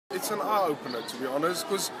it's an eye-opener, to be honest,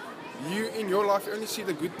 because you, in your life, you only see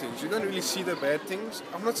the good things. You don't really see the bad things.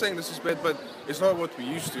 I'm not saying this is bad, but it's not what we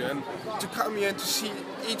used to. And to come here and to see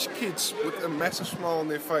each kid with a massive smile on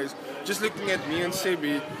their face, just looking at me and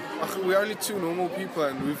Sebi, we're only two normal people,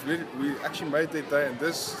 and we actually made their day. And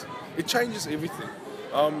this, it changes everything,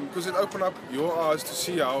 because it opened up your eyes to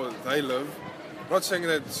see how they live. Not saying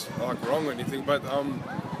that's like wrong or anything, but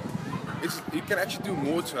you can actually do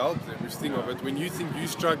more to help them. If you think of it, when you think you're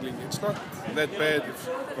struggling, it's not that bad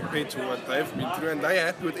compared to what they've been through, and they're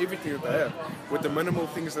happy with everything that they have, with the minimal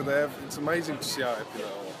things that they have. It's amazing to see how happy they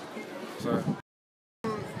are. So,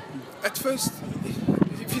 at first,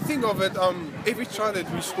 if you think of it, every try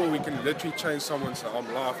that we score, we can literally change someone's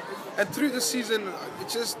life. And through the season,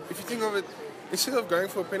 it's just, if you think of it, instead of going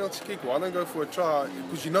for a penalty kick, why don't go for a try?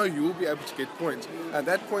 Because you know you will be able to get points. And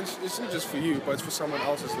that point isn't just for you, but it's for someone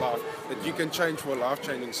else's life that you can change for a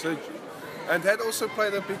life-changing surgery. And that also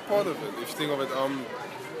played a big part of it, if you think of it.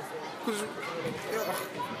 Because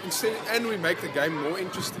and we make the game more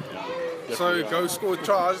interesting. So go score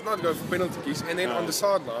tries, not go for penalty kicks. And then on the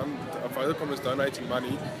sideline, Vodacom is donating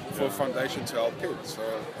money for a foundation to help kids. So.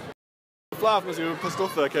 Laugh because you were pissed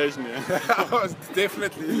off occasionally.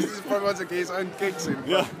 Definitely. This is probably what's his own kicks in.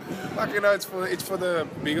 Yeah. Like, you know, it's for the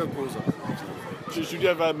bigger cause. Should you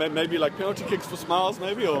have maybe like penalty kicks for smiles,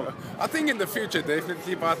 maybe? Or I think in the future,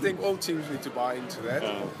 definitely, but I think all teams need to buy into that,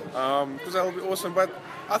 because that will be awesome. But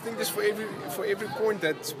I think just for every point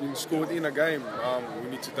that's been scored in a game, we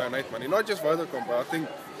need to donate money. Not just Vodacom, but I think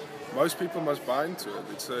most people must buy into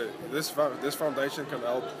it. This foundation can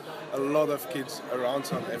help a lot of kids around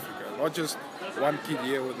South Africa. Not just one kid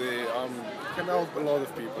here or there, can help a lot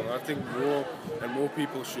of people. And I think more and more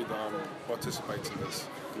people should participate in this.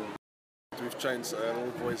 We've changed a little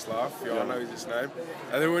boy's life. Vihano is his name.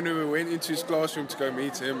 And then when we went into his classroom to go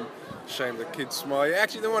meet him, shame the kid smile. He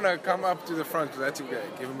actually didn't want to come up to the front because I had to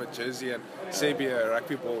give him a jersey and Sebi a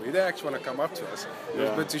rugby ball. He didn't actually want to come up to us. He was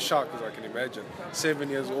a bit too shy, because I can imagine. 7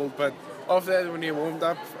 years old, but after that, when he warmed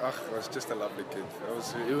up, it was just a lovely kid.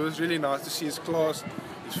 It was really nice to see his class,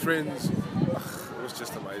 his friends. It was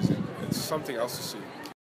just amazing. It's something else to see.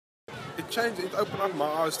 It opened up my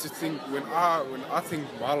eyes to think, when I think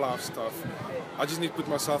my life stuff, I just need to put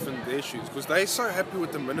myself in their shoes, because they're so happy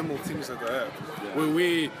with the minimal things that they have. Where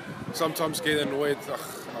we sometimes get annoyed,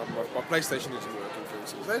 my PlayStation isn't working, for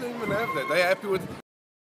instance. They don't even have that. They're happy with.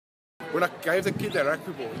 When I gave the kid that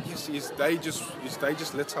rugby ball, his day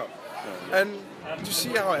just lit up. And to see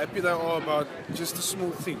how happy they are about just the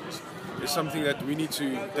small things is something that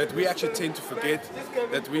we actually tend to forget,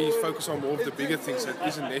 that we focus on more of the bigger things that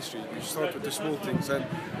isn't necessary. We start with the small things, and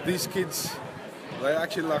these kids, they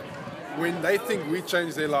actually, like, when they think we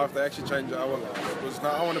change their life, they actually change our life. Because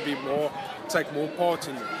now I want to take more part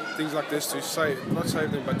in things like this, to not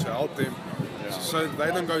save them, but to help them, so they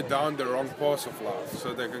don't go down the wrong path of life,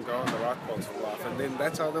 so they can go on the right path of life. And then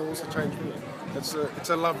that's how they also change me. It's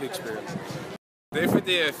a lovely experience.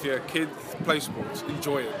 Definitely, if you're a kid, play sports,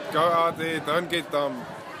 enjoy it. Go out there, don't get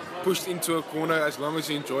pushed into a corner. As long as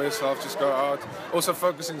you enjoy yourself, just go out. Also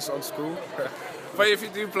focusing on school. But if you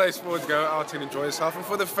do play sports, go out and enjoy yourself. And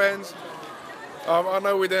for the fans, I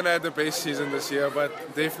know we didn't have the best season this year,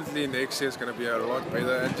 but definitely next year is going to be a lot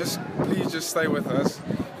better. And please just stay with us.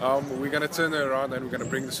 We're going to turn it around, and we're going to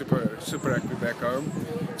bring the Super Rugby back home.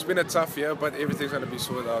 It's been a tough year, but everything's going to be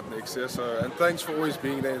sorted out next year. So, and thanks for always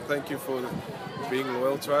being there, and thank you for being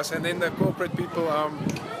loyal to us. And then the corporate people, I'm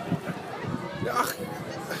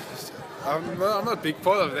not a big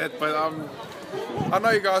part of that, but I know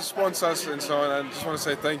you guys sponsor us and so on, and I just want to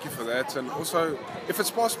say thank you for that. And also, if it's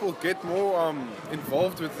possible, get more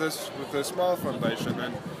involved with the Smile Foundation,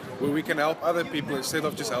 and where we can help other people instead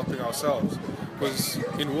of just helping ourselves. Because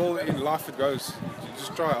in life it goes, you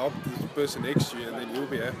just try to help the person next to you, and then you'll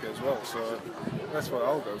be happy as well. So that's what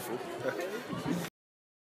I'll go for.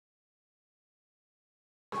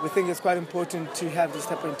 We think it's quite important to have this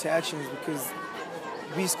type of interactions, because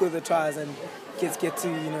we score the tries and kids get to,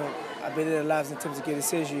 better their lives in terms of getting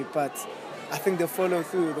surgery. But I think the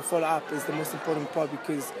follow-up is the most important part,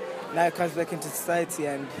 because now he comes back into society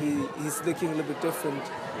and he's looking a little bit different.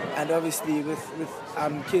 And obviously with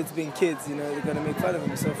kids being kids, they're going to make fun of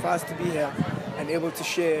him. So for us to be here and able to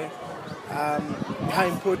share how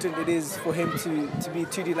important it is for him to be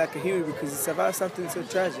treated like a hero, because he survived something so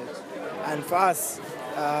tragic. And for us,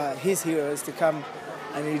 his hero is to come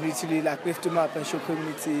and you literally lift him up and show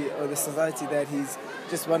community or the society that he's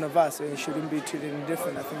just one of us, and he shouldn't be treated any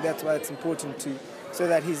different. I think that's why it's important so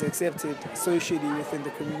that he's accepted socially within the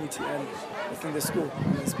community and within the school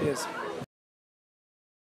and his peers.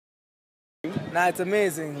 Nah, it's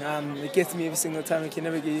amazing. It gets me every single time. You can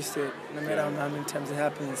never get used to it, no matter how many times it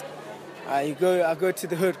happens. I go to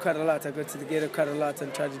the hood quite a lot. I go to the ghetto quite a lot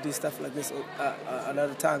and try to do stuff like this a lot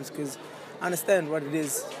of times because I understand what it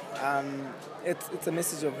is. It's a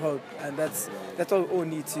message of hope, and that's all we all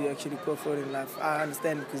need to actually go forward in life. I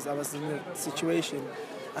understand because I was in a situation,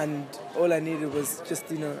 and all I needed was just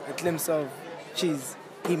a glimpse of cheese.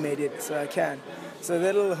 He made it, so I can. So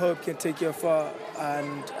that little hope can take you far,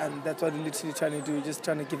 and that's what we're literally trying to do. Just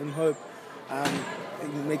trying to give them hope,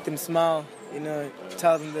 make them smile.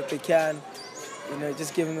 Tell them that they can.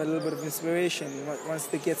 Just give them a little bit of inspiration. Once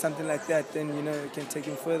they get something like that, then it can take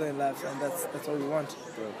them further in life, and that's all we want.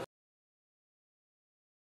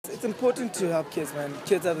 It's important to help kids, man.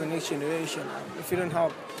 Kids are the next generation. If you don't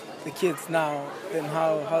help the kids now, then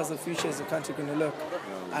how's the future of the country going to look?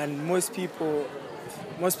 And most people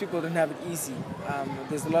don't have it easy.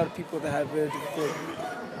 There's a lot of people that have very difficult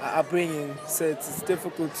upbringing, so it's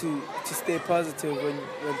difficult to stay positive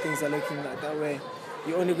when things are looking like that way.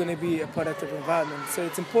 You're only going to be a product of environment. So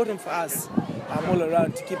it's important for us all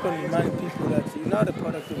around to keep on reminding people that you're not a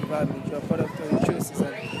product of environment, you're a product of your choices.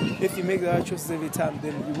 And if you make the right choices every time,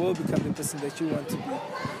 then you will become the person that you want to be.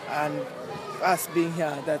 And us being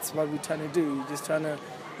here, that's what we're trying to do. We're just trying to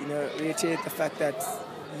reiterate the fact that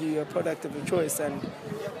you're a product of your choice, and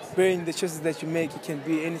bearing the choices that you make, you can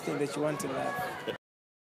be anything that you want in life.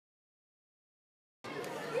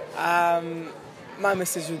 My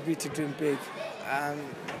message would be to dream big.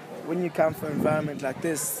 When you come from an environment like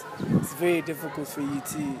this, it's very difficult for you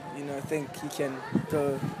to, think you can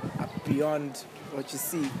go beyond what you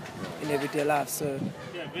see in everyday life. So,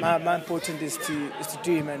 my important is to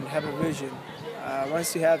dream and have a vision.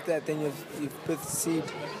 Once you have that, then you've put the seed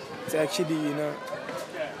to actually,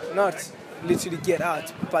 not literally get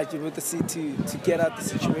out, but you put the seed to get out the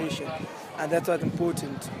situation. And that's what's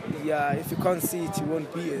important. Yeah, if you can't see it, you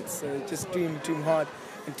won't be it. So just dream hard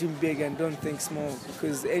and dream big, and don't think small,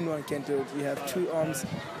 because anyone can do it. You have 2 arms,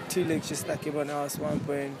 2 legs, just like everyone else, 1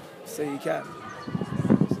 brain, so you can.